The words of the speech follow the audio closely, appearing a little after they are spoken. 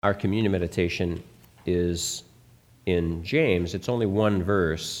Our communion meditation is in James. It's only one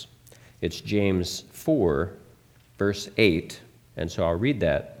verse. It's James 4, verse 8. And so I'll read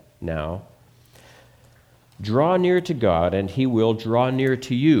that now. Draw near to God, and he will draw near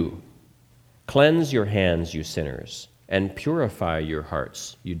to you. Cleanse your hands, you sinners, and purify your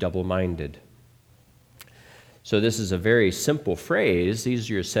hearts, you double-minded. So this is a very simple phrase,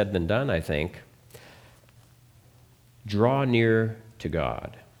 easier said than done, I think. Draw near to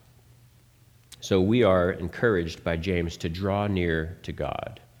God. So we are encouraged by James to draw near to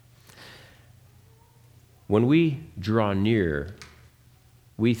God. When we draw near,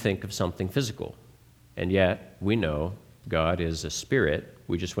 we think of something physical, and yet we know God is a spirit.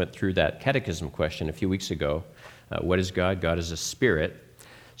 We just went through that catechism question a few weeks ago. What is God? God is a spirit.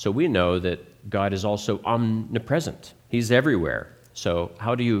 So we know that God is also omnipresent. He's everywhere. So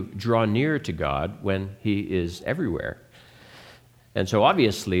how do you draw near to God when he is everywhere? And so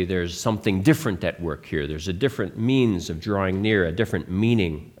obviously there's something different at work here. There's a different means of drawing near, a different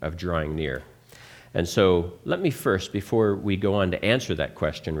meaning of drawing near. And so let me first, before we go on to answer that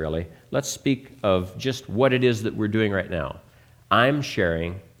question really, let's speak of just what it is that we're doing right now. I'm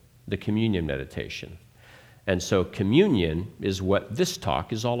sharing the communion meditation. And so communion is what this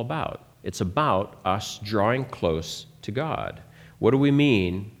talk is all about. It's about us drawing close to God. What do we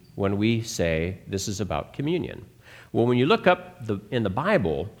mean when we say this is about communion? Well, when you look up in the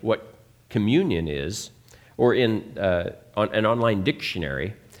Bible what communion is, or in an online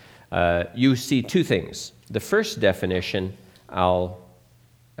dictionary, you see two things. The first definition, I'll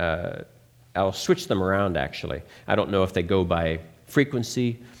switch them around, actually. I don't know if they go by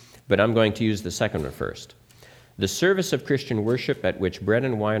frequency, but I'm going to use the second one first. The service of Christian worship at which bread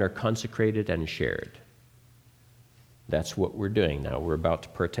and wine are consecrated and shared. That's what we're doing now. We're about to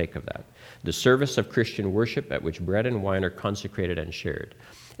partake of that. The service of Christian worship at which bread and wine are consecrated and shared.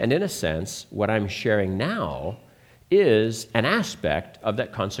 And in a sense, what I'm sharing now is an aspect of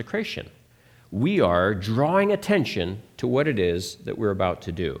that consecration. We are drawing attention to what it is that we're about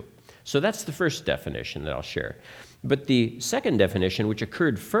to do. So that's the first definition that I'll share. But the second definition, which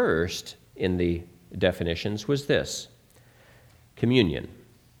occurred first in the definitions, was this: communion.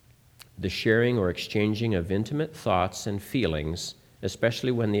 The sharing or exchanging of intimate thoughts and feelings,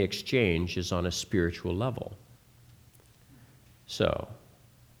 especially when the exchange is on a spiritual level. So,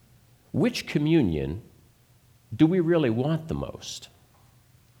 which communion do we really want the most?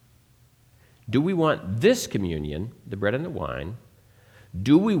 Do we want this communion, the bread and the wine?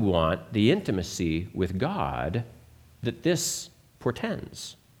 Do we want the intimacy with God that this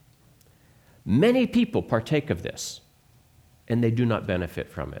portends? Many people partake of this, and they do not benefit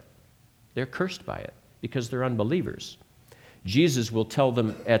from it. They're cursed by it because they're unbelievers. Jesus will tell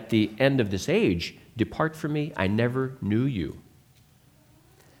them at the end of this age, "Depart from me, I never knew you."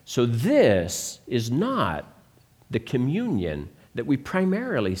 So this is not the communion that we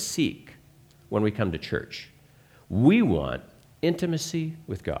primarily seek when we come to church. We want intimacy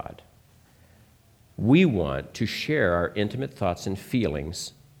with God. We want to share our intimate thoughts and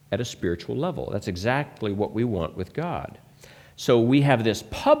feelings at a spiritual level. That's exactly what we want with God. So we have this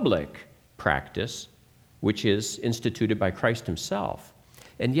public practice, which is instituted by Christ himself.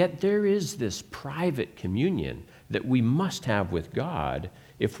 And yet there is this private communion that we must have with God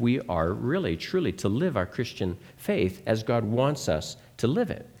if we are really, truly to live our Christian faith as God wants us to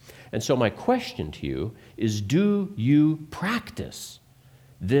live it. And so my question to you is, do you practice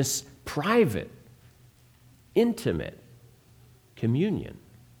this private, intimate communion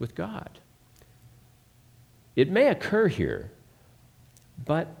with God? It may occur here,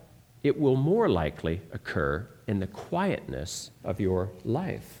 but it will more likely occur in the quietness of your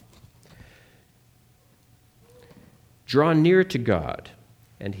life. Draw near to God,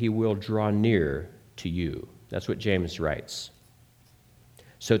 and he will draw near to you. That's what James writes.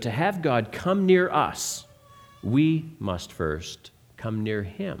 So to have God come near us, we must first come near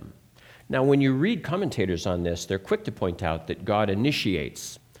him. Now, when you read commentators on this, they're quick to point out that God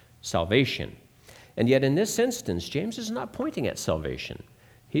initiates salvation. And yet in this instance, James is not pointing at salvation.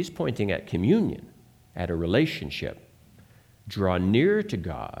 He's pointing at communion, at a relationship. Draw near to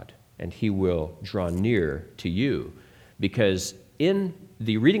God, and he will draw near to you. Because in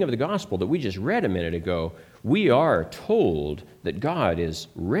the reading of the gospel that we just read a minute ago, we are told that God is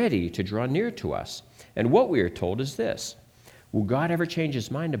ready to draw near to us. And what we are told is this: will God ever change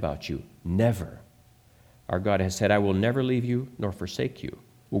his mind about you? Never. Our God has said, "I will never leave you nor forsake you."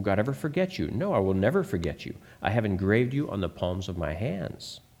 Will God ever forget you? No, I will never forget you. I have engraved you on the palms of my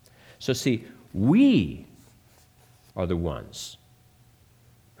hands. So see, we are the ones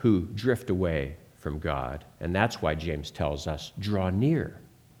who drift away from God, and that's why James tells us, draw near.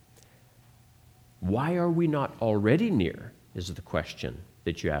 Why are we not already near, is the question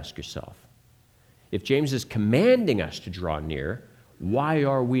that you ask yourself. If James is commanding us to draw near, why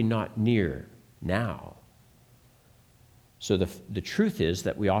are we not near now? So the truth is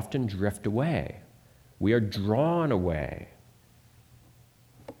that we often drift away. We are drawn away.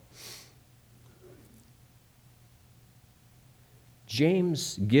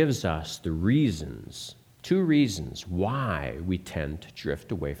 James gives us the reasons, 2 reasons why we tend to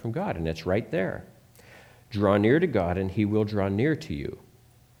drift away from God, and it's right there. Draw near to God, and he will draw near to you.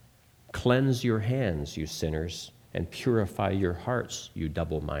 Cleanse your hands, you sinners, and purify your hearts, you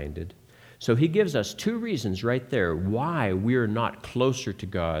double-minded. So he gives us 2 reasons right there why we're not closer to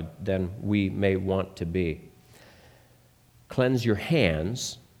God than we may want to be. Cleanse your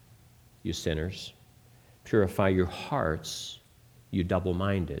hands, you sinners. Purify your hearts, you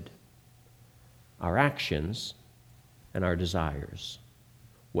double-minded. Our actions and our desires.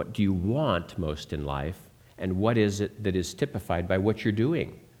 What do you want most in life, and what is it that is typified by what you're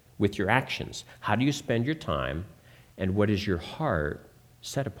doing with your actions? How do you spend your time, and what is your heart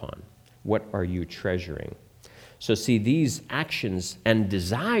set upon? What are you treasuring? So see, these actions and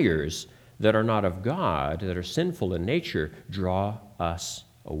desires that are not of God, that are sinful in nature, draw us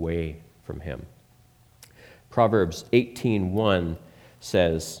away from him. Proverbs 18:1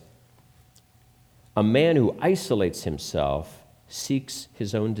 says, "A man who isolates himself seeks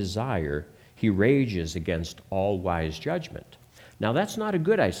his own desire. He rages against all wise judgment." Now, that's not a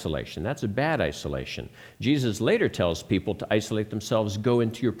good isolation. That's a bad isolation. Jesus later tells people to isolate themselves, go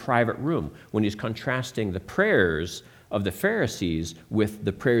into your private room, when he's contrasting the prayers of the Pharisees with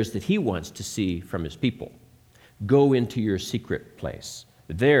the prayers that he wants to see from his people. Go into your secret place.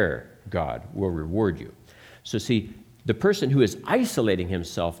 There, God will reward you. So see, the person who is isolating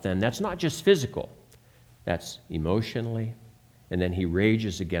himself then, that's not just physical. That's emotionally. And then he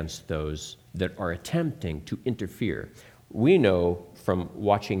rages against those that are attempting to interfere. We know from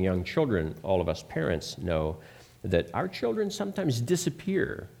watching young children, all of us parents know, that our children sometimes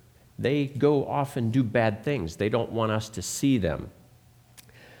disappear. They go off and do bad things. They don't want us to see them.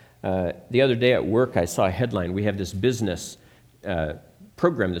 The other day at work, I saw a headline. We have this business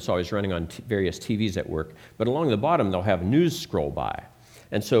program that's always running on various TVs at work, but along the bottom, they'll have news scroll by.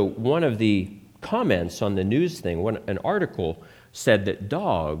 And so one of the comments on the news thing, an article said that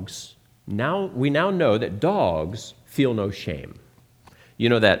we now know that dogs feel no shame. You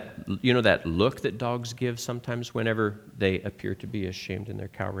know that look that dogs give sometimes whenever they appear to be ashamed and they're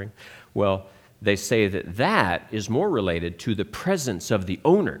cowering? Well, they say that is more related to the presence of the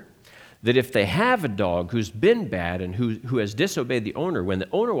owner. That if they have a dog who's been bad and who has disobeyed the owner, when the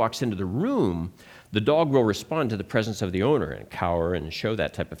owner walks into the room, the dog will respond to the presence of the owner and cower and show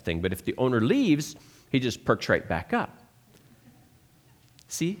that type of thing. But if the owner leaves, he just perks right back up.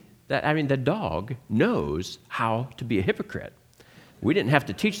 See? The dog knows how to be a hypocrite. We didn't have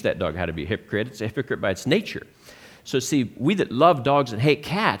to teach that dog how to be a hypocrite. It's a hypocrite by its nature. So see, we that love dogs and hate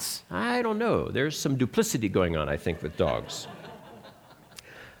cats, I don't know. There's some duplicity going on, I think, with dogs.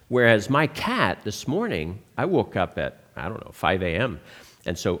 Whereas my cat, this morning, I woke up at, 5 a.m.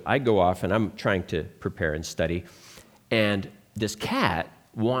 And so I go off and I'm trying to prepare and study. And this cat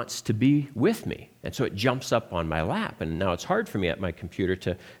wants to be with me. And so it jumps up on my lap. And now it's hard for me at my computer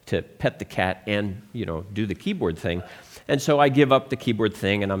to pet the cat and, do the keyboard thing. And so I give up the keyboard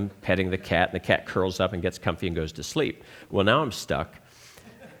thing and I'm petting the cat, and the cat curls up and gets comfy and goes to sleep. Well, now I'm stuck.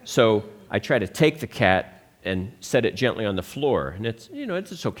 So I try to take the cat and set it gently on the floor. And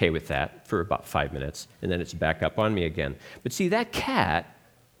it's okay with that for about 5 minutes. And then it's back up on me again. But see, that cat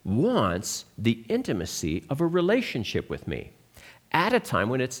wants the intimacy of a relationship with me at a time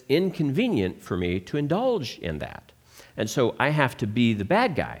when it's inconvenient for me to indulge in that. And so I have to be the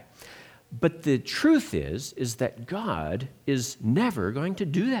bad guy. But the truth is that God is never going to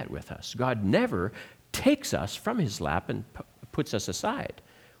do that with us. God never takes us from his lap and puts us aside.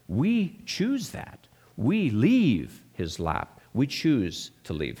 We choose that. We leave his lap. We choose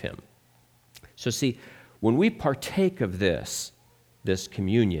to leave him. So see, when we partake of this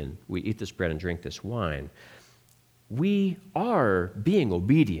communion, we eat this bread and drink this wine, we are being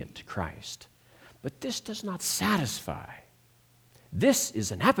obedient to Christ. But this does not satisfy. This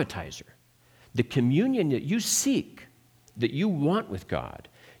is an appetizer. The communion that you seek, that you want with God,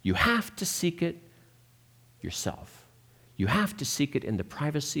 you have to seek it yourself. You have to seek it in the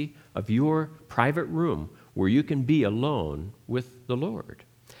privacy of your private room where you can be alone with the Lord.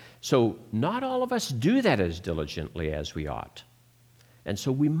 So not all of us do that as diligently as we ought. And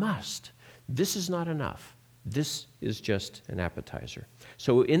so we must. This is not enough. This is just an appetizer.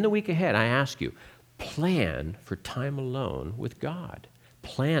 So in the week ahead, I ask you, plan for time alone with God.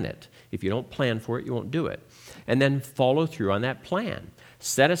 Plan it. If you don't plan for it, you won't do it. And then follow through on that plan.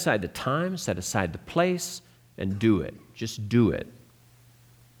 Set aside the time, set aside the place, and do it. Just do it.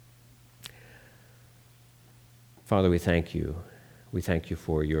 Father, we thank you. We thank you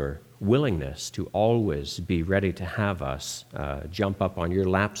for your willingness to always be ready to have us jump up on your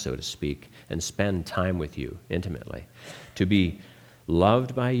lap, so to speak, and spend time with you intimately, to be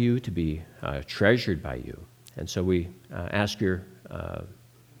loved by you, to be treasured by you. And so we ask your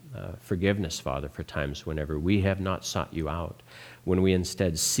forgiveness, Father, for times whenever we have not sought you out, when we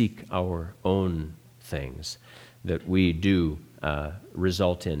instead seek our own things, that we do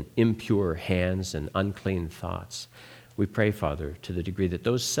result in impure hands and unclean thoughts. We pray, Father, to the degree that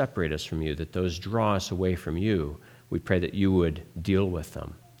those separate us from you, that those draw us away from you, we pray that you would deal with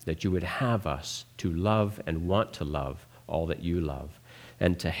them, that you would have us to love and want to love all that you love,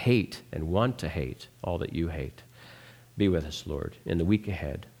 and to hate and want to hate all that you hate. Be with us, Lord. In the week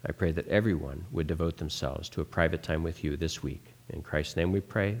ahead, I pray that everyone would devote themselves to a private time with you this week. In Christ's name we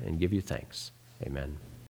pray and give you thanks. Amen.